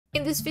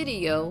In this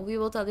video, we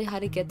will tell you how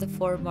to get the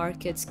 4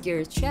 markets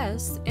gear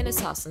chest in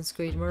Assassin's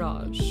Creed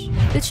Mirage.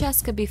 The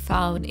chest can be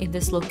found in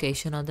this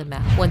location on the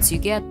map. Once you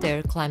get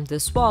there, climb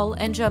this wall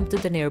and jump to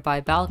the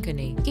nearby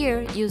balcony.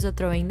 Here, use a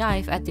throwing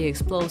knife at the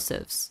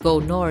explosives. Go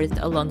north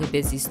along a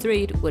busy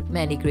street with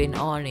many green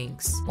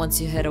awnings. Once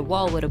you hit a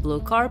wall with a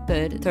blue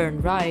carpet, turn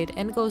right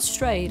and go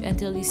straight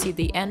until you see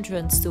the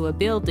entrance to a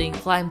building.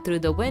 Climb through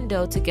the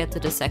window to get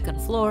to the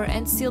second floor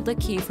and steal the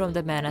key from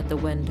the man at the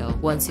window.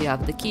 Once you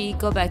have the key,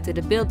 go back to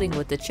the building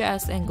with the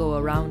chest and go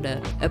around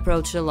it.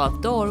 Approach the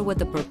locked door with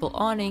the purple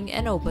awning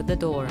and open the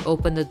door.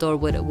 Open the door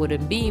with a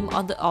wooden beam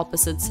on the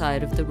opposite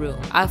side of the room.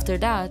 After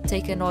that,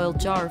 take an oil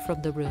jar from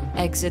the room.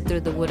 Exit through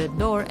the wooden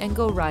door and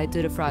go right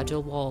to the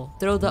fragile wall.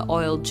 Throw the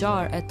oil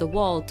jar at the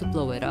wall to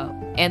blow it up.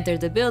 Enter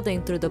the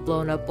building through the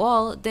blown up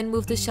wall, then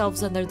move the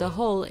shelves under the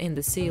hole in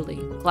the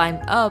ceiling. Climb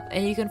up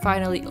and you can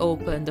finally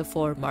open the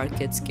 4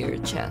 markets gear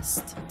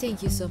chest.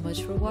 Thank you so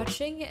much for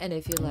watching, and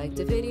if you liked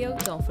the video,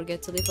 don't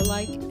forget to leave a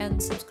like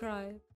and subscribe.